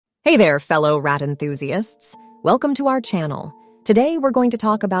Hey there, fellow rat enthusiasts. Welcome to our channel. Today, we're going to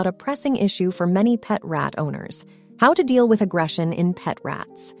talk about a pressing issue for many pet rat owners: how to deal with aggression in pet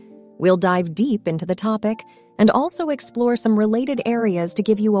rats. We'll dive deep into the topic and also explore some related areas to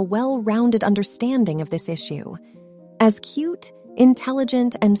give you a well-rounded understanding of this issue. As cute,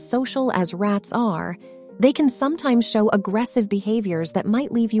 intelligent, and social as rats are, they can sometimes show aggressive behaviors that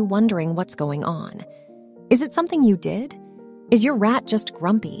might leave you wondering what's going on. Is it something you did? Is your rat just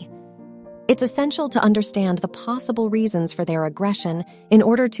grumpy? It's essential to understand the possible reasons for their aggression in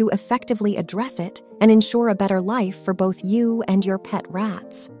order to effectively address it and ensure a better life for both you and your pet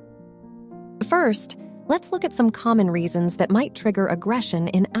rats. First, let's look at some common reasons that might trigger aggression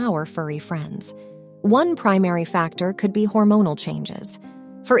in our furry friends. One primary factor could be hormonal changes.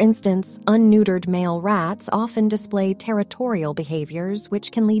 For instance, unneutered male rats often display territorial behaviors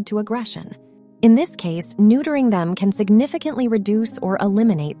which can lead to aggression. In this case, neutering them can significantly reduce or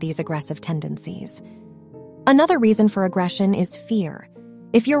eliminate these aggressive tendencies. Another reason for aggression is fear.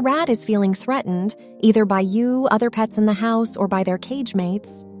 If your rat is feeling threatened, either by you, other pets in the house, or by their cage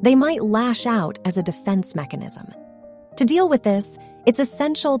mates, they might lash out as a defense mechanism. To deal with this, it's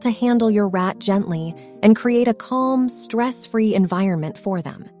essential to handle your rat gently and create a calm, stress-free environment for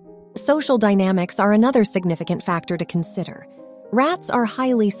them. Social dynamics are another significant factor to consider. Rats are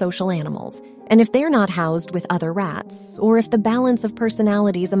highly social animals, and if they're not housed with other rats, or if the balance of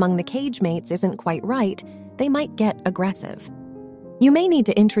personalities among the cage mates isn't quite right, they might get aggressive. You may need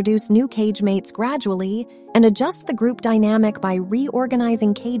to introduce new cage mates gradually and adjust the group dynamic by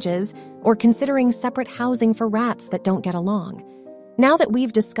reorganizing cages or considering separate housing for rats that don't get along. Now that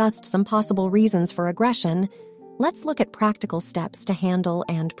we've discussed some possible reasons for aggression, let's look at practical steps to handle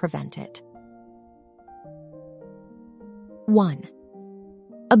and prevent it. 1.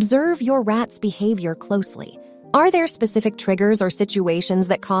 Observe your rat's behavior closely. Are there specific triggers or situations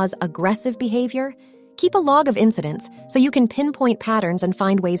that cause aggressive behavior? Keep a log of incidents so you can pinpoint patterns and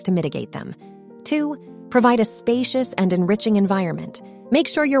find ways to mitigate them. 2. Provide a spacious and enriching environment. Make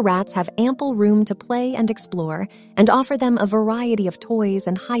sure your rats have ample room to play and explore, and offer them a variety of toys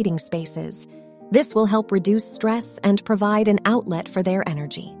and hiding spaces. This will help reduce stress and provide an outlet for their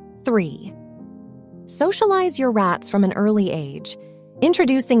energy. 3. Socialize your rats from an early age.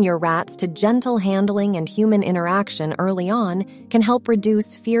 Introducing your rats to gentle handling and human interaction early on can help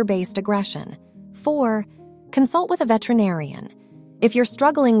reduce fear-based aggression. 4. Consult with a veterinarian. If you're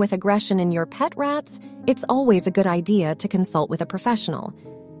struggling with aggression in your pet rats, it's always a good idea to consult with a professional.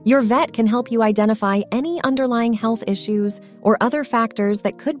 Your vet can help you identify any underlying health issues or other factors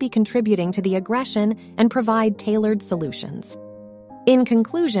that could be contributing to the aggression and provide tailored solutions. In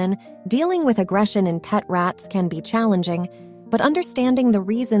conclusion, dealing with aggression in pet rats can be challenging, but understanding the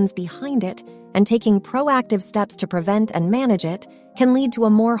reasons behind it and taking proactive steps to prevent and manage it can lead to a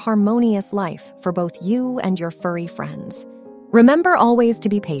more harmonious life for both you and your furry friends. Remember always to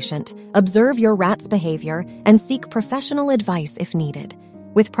be patient, observe your rat's behavior, and seek professional advice if needed.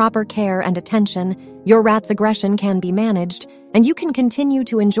 With proper care and attention, your rat's aggression can be managed, and you can continue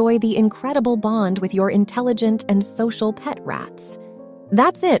to enjoy the incredible bond with your intelligent and social pet rats.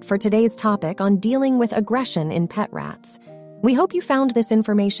 That's it for today's topic on dealing with aggression in pet rats. We hope you found this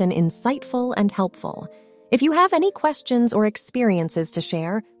information insightful and helpful. If you have any questions or experiences to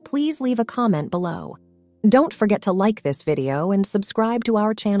share, please leave a comment below. Don't forget to like this video and subscribe to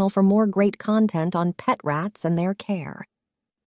our channel for more great content on pet rats and their care.